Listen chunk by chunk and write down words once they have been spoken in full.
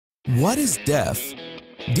What is DEF?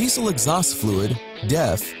 Diesel exhaust fluid,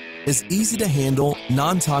 DEF, is easy to handle,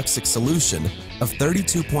 non-toxic solution of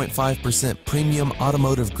 32.5% premium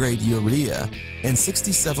automotive grade urea and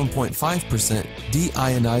 67.5%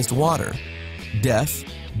 deionized water. DEF,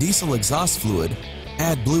 diesel exhaust fluid,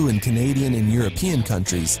 AdBlue in Canadian and European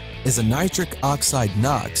countries, is a nitric oxide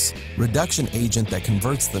NOx reduction agent that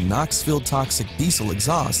converts the NOx-filled toxic diesel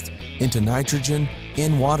exhaust into nitrogen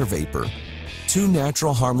and water vapor, two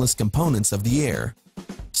natural harmless components of the air.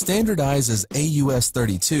 Standardized as AUS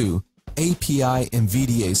 32, API and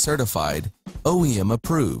VDA certified, OEM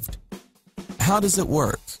approved. How does it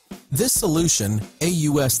work? This solution,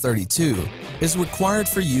 AUS 32, is required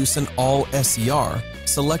for use in all SCR,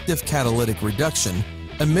 selective catalytic reduction,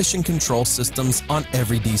 emission control systems on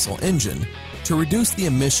every diesel engine to reduce the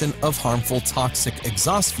emission of harmful toxic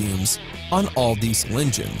exhaust fumes on all diesel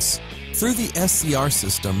engines. Through the SCR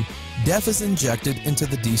system, DEF is injected into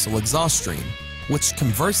the diesel exhaust stream, which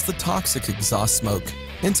converts the toxic exhaust smoke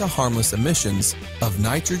into harmless emissions of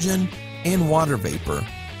nitrogen and water vapor,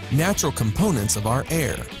 natural components of our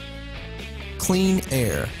air. Clean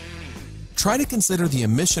air. Try to consider the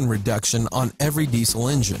emission reduction on every diesel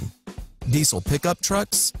engine. Diesel pickup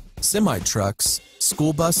trucks, semi-trucks,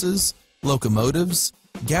 school buses, locomotives,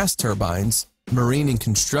 gas turbines, marine and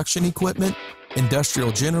construction equipment,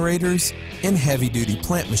 industrial generators, and heavy-duty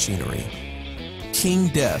plant machinery. King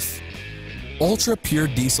DEF. Ultra-pure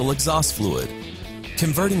diesel exhaust fluid,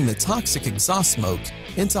 converting the toxic exhaust smoke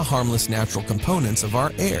into harmless natural components of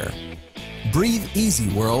our air. Breathe easy,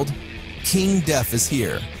 world. King DEF is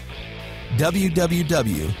here.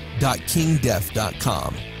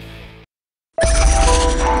 www.kingdef.com